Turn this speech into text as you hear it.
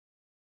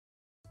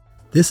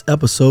This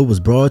episode was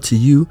brought to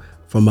you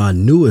from our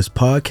newest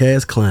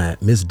podcast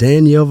client, Miss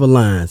Danielle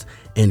Valines,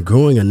 and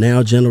Growing a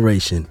Now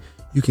Generation.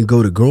 You can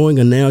go to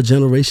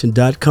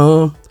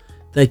growinganowgeneration.com.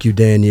 Thank you,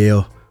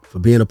 Danielle, for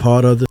being a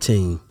part of the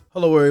team.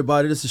 Hello,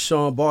 everybody. This is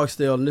Sean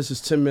Barksdale, and this is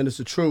 10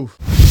 Minutes of Truth.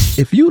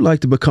 If you'd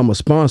like to become a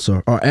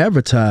sponsor or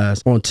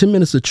advertise on 10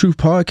 Minutes of Truth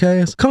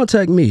podcast,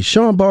 contact me,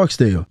 Sean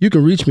Barksdale. You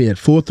can reach me at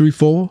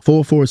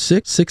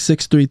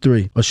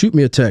 434-446-6633 or shoot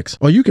me a text.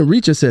 Or you can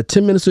reach us at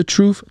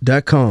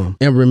 10minutesoftruth.com.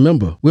 And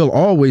remember, we'll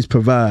always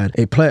provide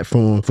a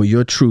platform for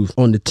your truth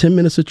on the 10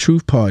 Minutes of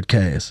Truth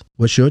podcast.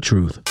 What's your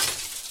truth?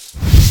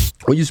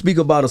 When you speak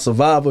about a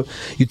survivor,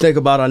 you think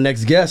about our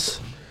next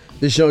guest.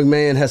 This young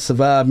man has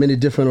survived many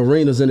different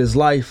arenas in his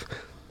life,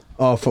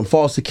 from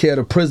foster care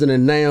to prison,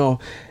 and now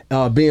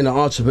being an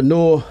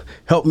entrepreneur.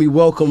 Help me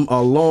welcome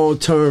a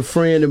long-term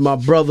friend and my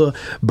brother,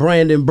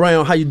 Brandon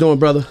Brown. How you doing,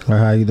 brother?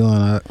 How you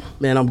doing?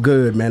 Man, I'm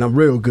good, man. I'm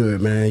real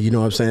good, man. You know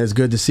what I'm saying? It's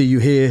good to see you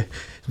here.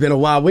 It's been a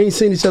while. We ain't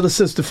seen each other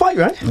since the fight,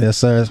 right? Yes,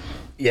 sir.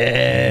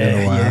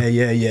 Yeah.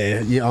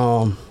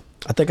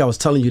 I think I was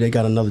telling you they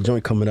got another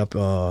joint coming up,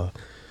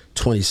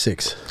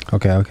 26.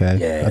 Okay.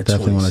 Yeah, I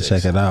definitely want to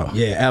check it out.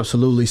 Yeah,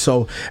 absolutely.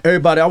 So,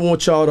 everybody, I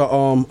want y'all to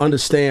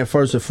understand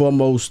first and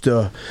foremost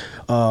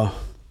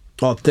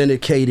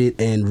authenticated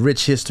and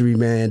rich history,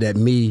 man, that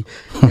me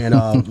and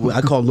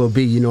I call Lil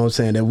B, you know what I'm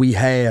saying, that we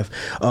have.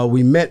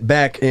 We met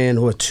back in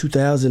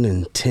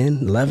 2010,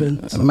 11?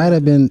 It might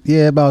have been,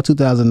 about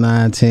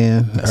 2009,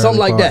 10. Something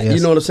like that, yes.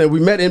 You know what I'm saying? We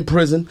met in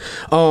prison.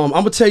 I'm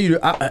going to tell you,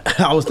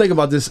 I was thinking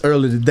about this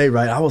earlier today,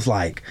 right? I was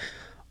like,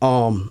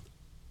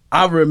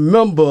 I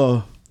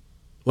remember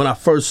when I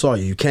first saw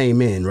you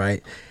came in,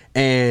 right?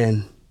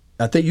 And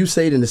I think you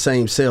stayed in the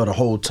same cell the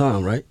whole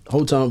time, right? The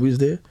whole time we was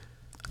there?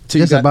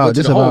 Just about.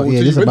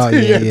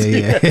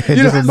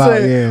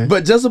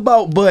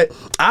 But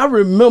I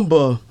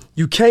remember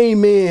you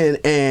came in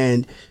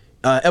and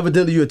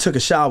evidently you had took a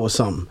shower or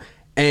something,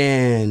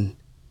 and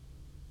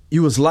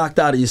you was locked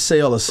out of your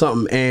cell or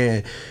something,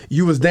 and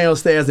you was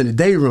downstairs in the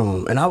day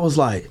room, and I was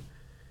like,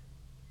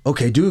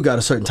 okay, dude got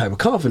a certain type of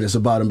confidence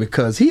about him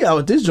because he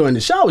out this joint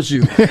that showers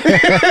you.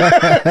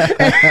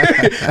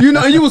 You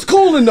know, and you was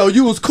cooling though.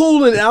 You was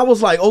cooling, and I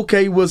was like,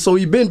 okay, well, so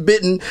he been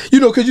bitten, you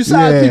know, because you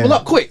size people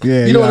up quick.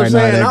 Yeah, you know what I'm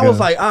saying? And I was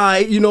like, all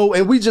right, you know,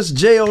 and we just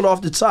jailed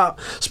off the top,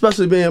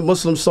 especially being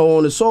Muslim, so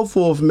on and so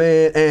forth,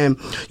 man. And,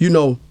 you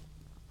know,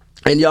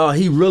 and y'all,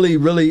 he really,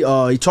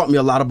 he taught me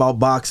a lot about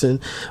boxing,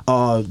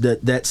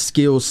 that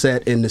skill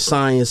set and the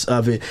science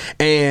of it,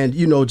 and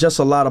you know, just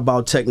a lot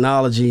about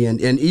technology and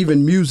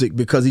even music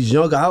because he's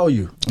younger. How old are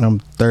you? I'm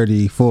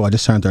 34. I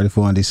just turned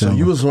 34 in December. So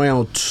you was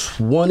around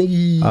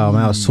 20?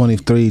 I was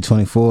 23,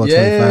 24,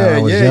 25.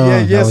 I was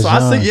young. So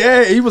I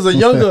see, he was a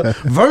younger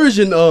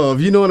version of,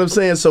 you know what I'm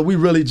saying? So we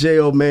really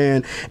jailed,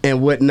 man,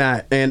 and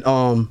whatnot. And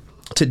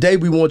today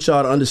we want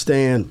y'all to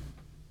understand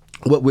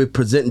what we're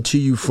presenting to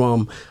you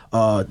from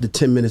the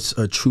 10 Minutes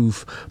of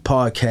Truth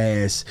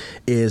podcast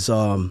is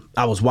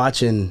I was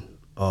watching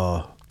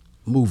a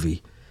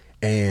movie,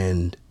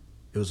 and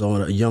it was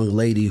on a young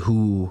lady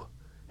who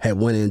had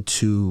went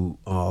into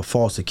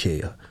foster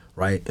care,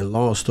 right? And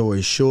long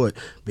story short,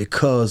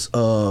 because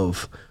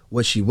of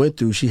what she went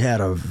through, she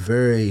had a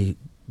very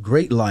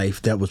great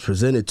life that was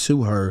presented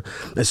to her.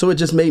 And so it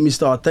just made me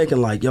start thinking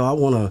like, yo, I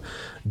want to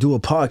do a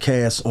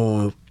podcast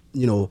on,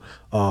 you know,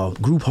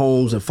 group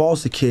homes and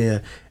foster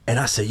care. And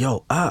I said,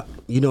 yo,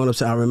 you know what I'm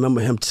saying? I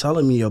remember him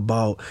telling me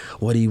about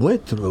what he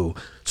went through.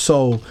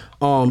 So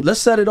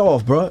let's set it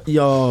off, bro.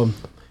 You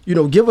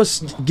know, give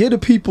the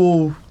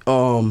people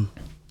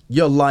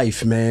your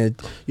life, man.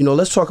 You know,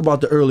 let's talk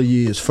about the early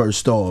years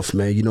first off,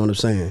 man. You know what I'm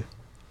saying?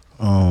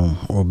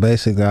 Well,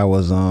 basically, I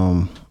was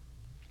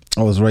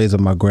raised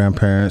with my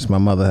grandparents. My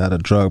mother had a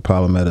drug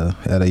problem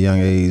at a young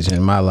age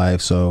in my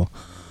life, so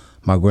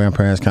my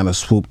grandparents kind of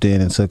swooped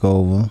in and took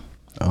over.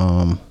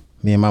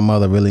 Me and my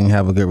mother really didn't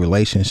have a good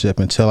relationship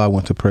until I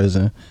went to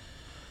prison.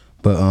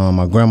 But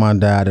my grandma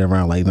died at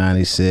around like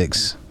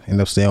 96.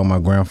 Ended up staying with my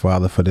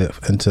grandfather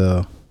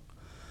until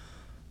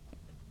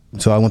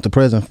I went to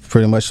prison,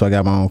 pretty much. So I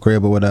got my own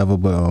crib or whatever.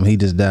 But he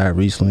just died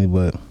recently.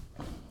 But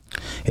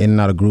in and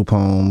out of group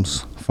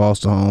homes,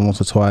 foster home once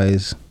or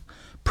twice,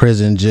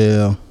 prison,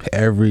 jail,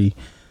 every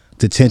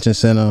detention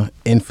center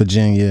in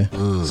Virginia.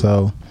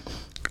 So.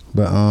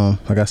 But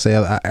like I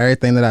said,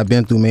 everything that I've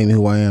been through made me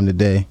who I am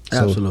today.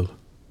 So.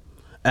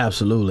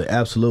 Absolutely.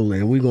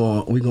 And we're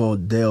gonna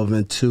delve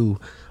into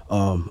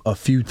a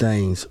few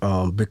things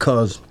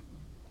because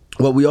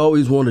what we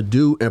always want to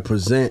do and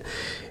present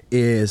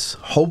is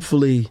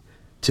hopefully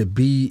to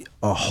be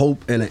a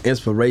hope and an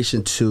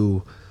inspiration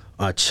to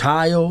a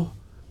child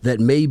that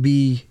may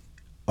be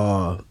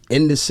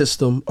in the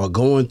system or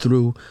going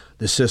through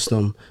the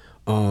system.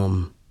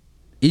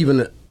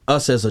 Even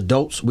us as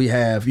adults, we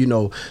have, you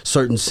know,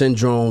 certain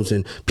syndromes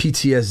and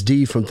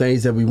PTSD from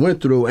things that we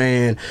went through,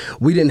 and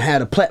we didn't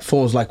have the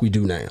platforms like we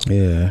do now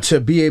to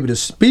be able to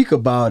speak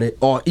about it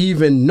or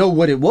even know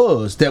what it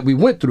was that we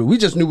went through. We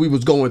just knew we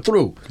was going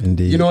through.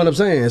 Indeed. You know what I'm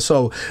saying?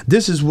 So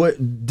this is what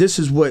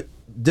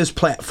this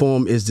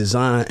platform is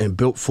designed and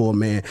built for,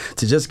 man,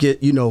 to just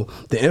get, you know,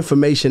 the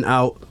information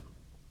out,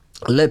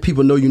 let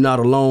people know you're not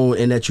alone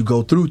and that you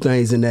go through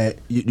things, and that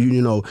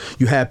you know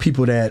you have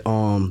people that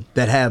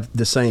have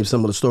the same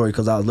similar story.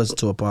 Because I was listening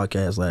to a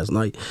podcast last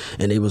night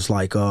and it was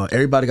like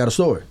everybody got a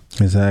story.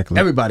 Exactly.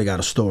 Everybody got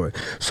a story.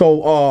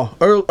 So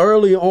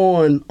early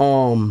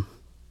on,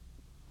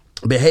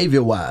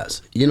 behavior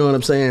wise, you know what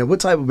I'm saying? What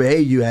type of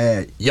behavior you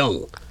had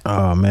young?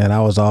 Oh man, I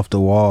was off the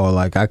wall.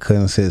 Like I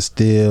couldn't sit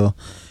still.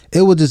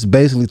 It was just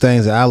basically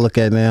things that I look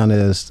at now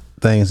as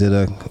things that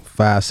a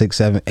 5, 6,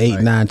 7, 8,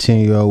 right. 9,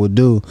 10-year-old would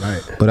do.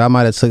 Right. But I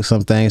might have took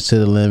some things to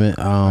the limit.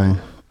 Right.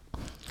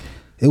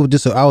 It was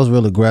just I was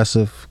real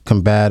aggressive,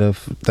 combative,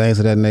 things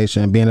of that nature.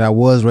 And being that I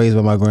was raised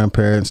by my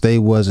grandparents, they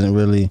wasn't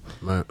really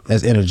Right.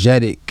 as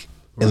energetic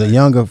as a Right.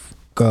 younger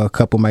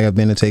couple might have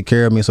been to take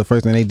care of me. So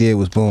first thing they did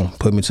was boom,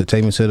 take me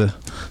to the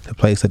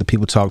place that the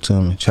people talk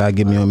to me, try to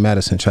get me on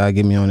medicine, try to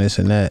get me on this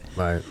and that.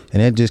 Right.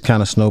 And it just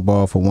kind of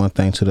snowballed from one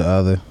thing to the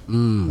other.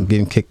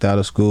 Getting kicked out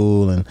of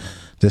school and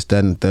this,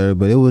 that, and the third.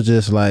 But it was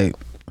just like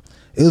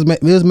it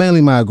was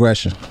mainly my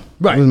aggression.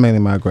 Right. It was mainly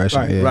my aggression.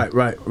 Right,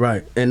 yeah.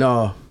 right.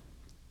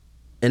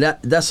 And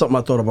that's something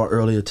I thought about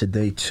earlier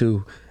today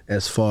too,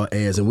 as far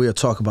as, and we'll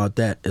talk about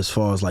that as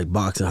far as like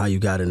boxing, how you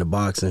got into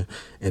boxing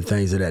and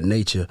things of that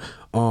nature.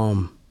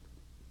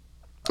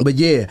 But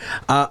yeah,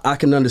 I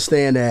can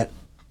understand that,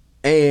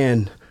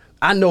 and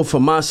I know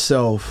for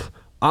myself,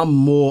 I'm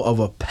more of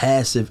a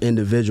passive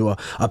individual,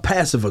 a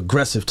passive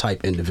aggressive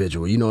type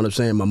individual. You know what I'm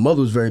saying? My mother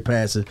was very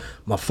passive.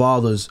 My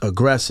father's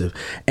aggressive.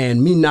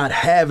 And me not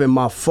having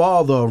my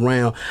father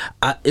around,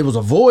 it was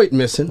a void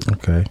missing.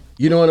 Okay.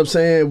 You know what I'm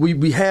saying?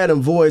 We had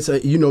him voice,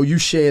 you know, you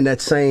sharing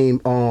that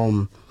same,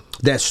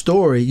 that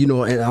story, you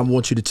know, and I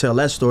want you to tell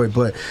that story,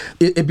 but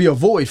it'd be a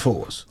void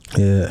for us.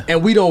 Yeah.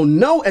 And we don't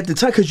know at the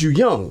time because you're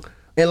young.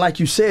 And like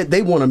you said,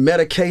 they want to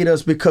medicate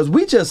us because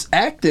we just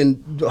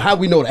acting how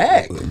we know to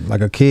act. Like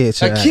a kid.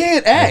 A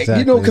kid act, Exactly,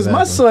 you know, because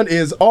my son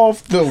is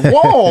off the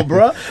wall,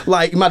 bruh.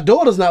 Like, my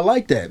daughter's not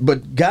like that.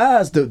 But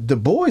guys, the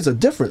boys are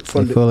different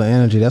from They're full of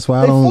energy. That's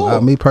why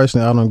me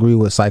personally, I don't agree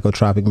with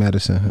psychotropic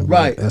medicine.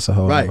 Right. That's a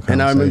whole right.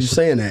 And I remember you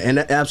saying that. And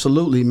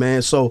absolutely,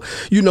 man. So,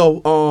 you know,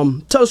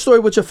 tell a story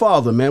with your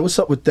father, man. What's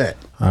up with that?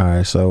 All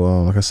right. So,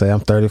 like I say, I'm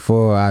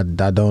 34. I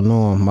don't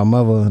know him. My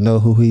mother know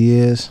who he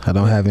is. I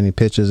don't have any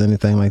pictures,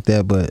 anything like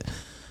that. But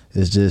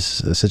it's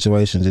just a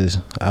situation.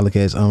 I look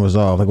at it as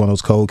unresolved, like one of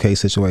those cold case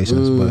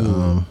situations.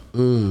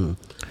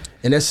 And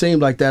that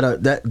seemed like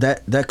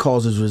that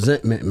causes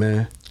resentment,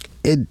 man.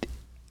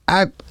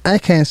 I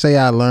can't say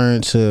I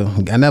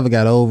never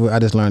got over it. I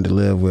just learned to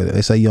live with it.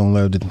 They say you don't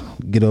learn to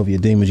get over your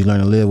demons, you learn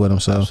to live with them.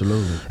 So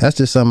absolutely, that's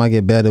just something I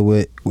get better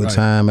with right.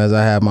 time as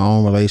I have my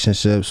own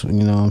relationships, you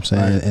know what I'm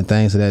saying, right. and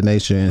things of that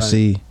nature, and right.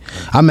 see.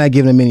 I'm not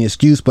giving them any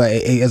excuse, but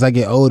as I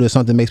get older,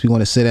 something makes me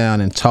want to sit down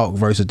and talk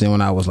versus then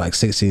when I was like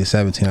 16,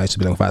 17, I used to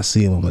be like, if I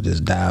see them, I'm going to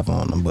just dive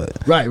on them. But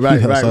right.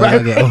 So as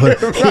I get older,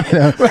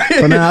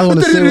 so now I want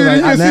to sit with,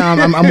 like, now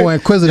I'm more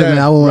inquisitive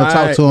now. I want to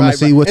talk to them and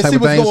see what type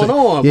of things. Going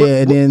on.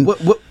 Yeah, and then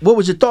what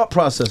was your thought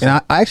process?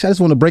 And I just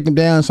want to break them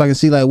down so I can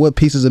see like what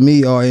pieces of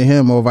me are in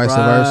him or vice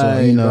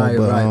versa, you know.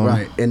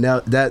 Right. And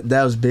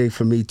that was big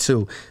for me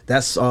too.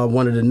 That's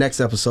one of the next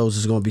episodes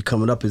is going to be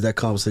coming up, is that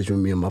conversation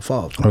with me and my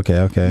father.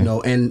 Okay. You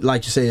know, and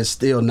like you say, it's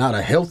still not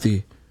a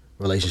healthy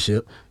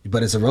relationship,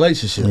 but it's a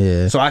relationship.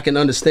 Yeah. So I can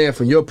understand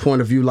from your point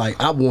of view, like,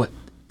 I want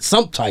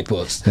some type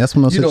of. That's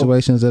one of those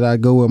situations that I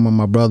go with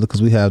my brother,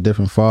 because we have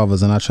different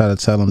fathers, and I try to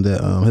tell him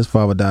that his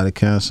father died of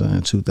cancer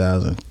in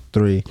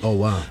 2003. Oh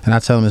wow! And I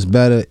tell him is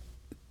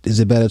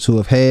it better to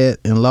have had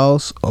and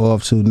lost, or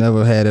to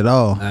never had at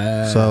all?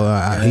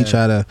 He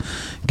try to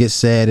get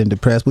sad and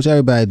depressed, which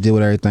everybody deal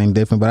with everything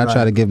different, but I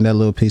try to give him that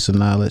little piece of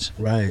knowledge.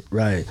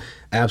 Right.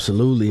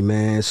 Absolutely,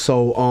 man.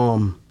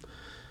 So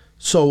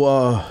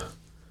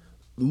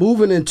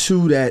moving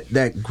into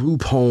that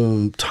group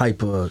home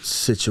type of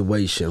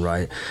situation,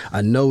 right?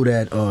 I know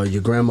that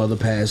your grandmother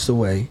passed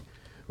away,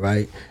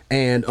 right?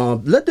 And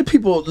let the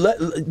people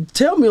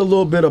tell me a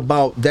little bit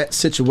about that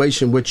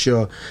situation with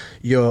your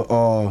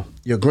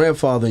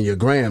grandfather and your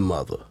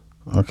grandmother.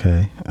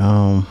 Okay.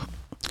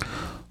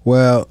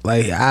 Well,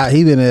 like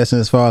he been there since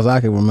as far as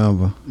I can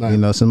remember. Right. You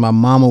know, since my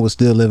mama was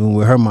still living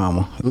with her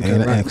mama, Okay,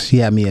 and she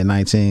had me at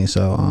 19.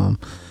 So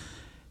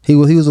he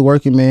was a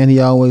working man. He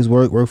always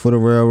worked for the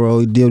railroad.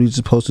 He did what he was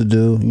supposed to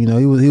do. You know,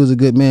 he was a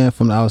good man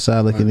from the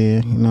outside looking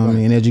in. You know what I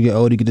mean? And as you get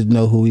older, you get to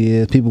know who he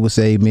is. People would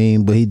say he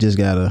mean, but he just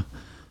got a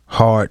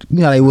heart. You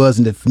know how they was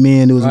in the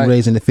men who was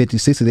raised in the 50s,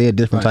 60s. They had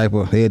different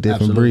they had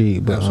different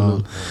breed. But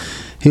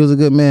he was a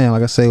good man.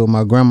 Like I say, when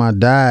my grandma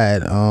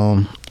died,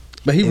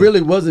 but he really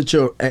wasn't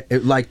your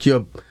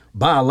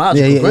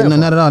biological grandfather. No,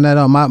 not at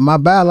all. My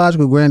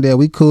biological granddad,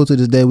 we cool to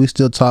this day. We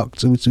still talk.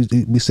 We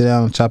sit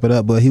down and chop it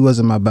up. But he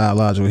wasn't my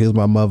biological. He was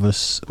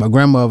my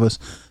grandmother's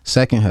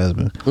second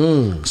husband.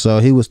 So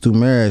he was through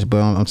marriage,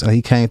 but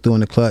he came through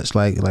in the clutch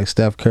like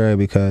Steph Curry,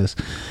 because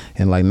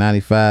in like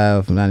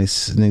 95,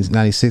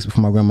 96,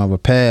 before my grandmother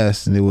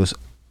passed, and it was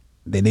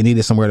they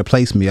needed somewhere to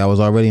place me. I was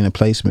already in a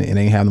placement, and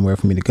they didn't have nowhere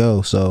for me to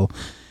go. So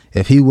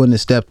if he wouldn't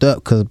have stepped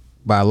up, because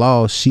by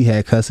law she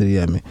had custody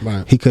of me,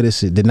 right, he could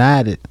have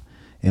denied it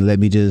and let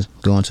me just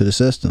go into the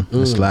system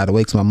and slide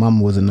away, because my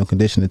mama was in no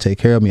condition to take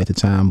care of me at the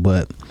time.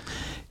 But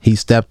he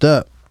stepped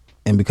up,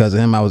 and because of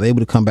him, I was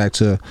able to go back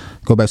to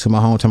my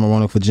hometown of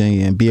Roanoke,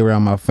 Virginia, and be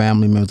around my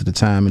family members at the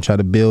time and try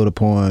to build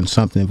upon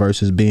something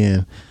versus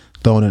being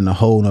thrown in a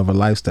whole nother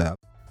lifestyle.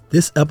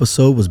 This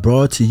episode was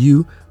brought to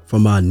you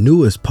from our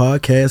newest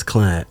podcast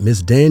client,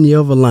 Miss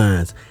Danielle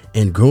Valines,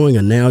 and Growing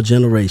a Now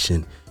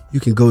Generation.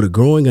 You can go to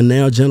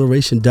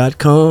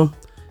growinganowgeneration.com.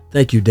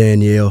 Thank you,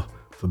 Danielle,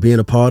 for being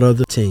a part of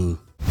the team.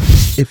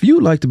 If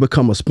you'd like to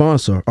become a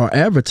sponsor or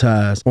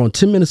advertise on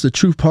 10 Minutes of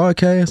Truth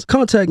podcast,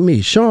 contact me,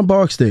 Sean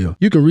Barksdale.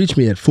 You can reach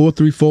me at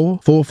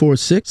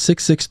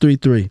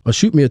 434-446-6633 or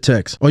shoot me a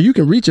text. Or you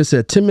can reach us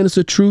at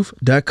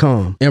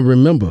 10minutesoftruth.com. And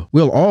remember,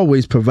 we'll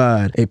always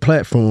provide a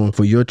platform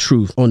for your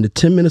truth on the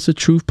 10 Minutes of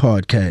Truth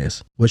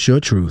podcast. What's your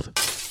truth?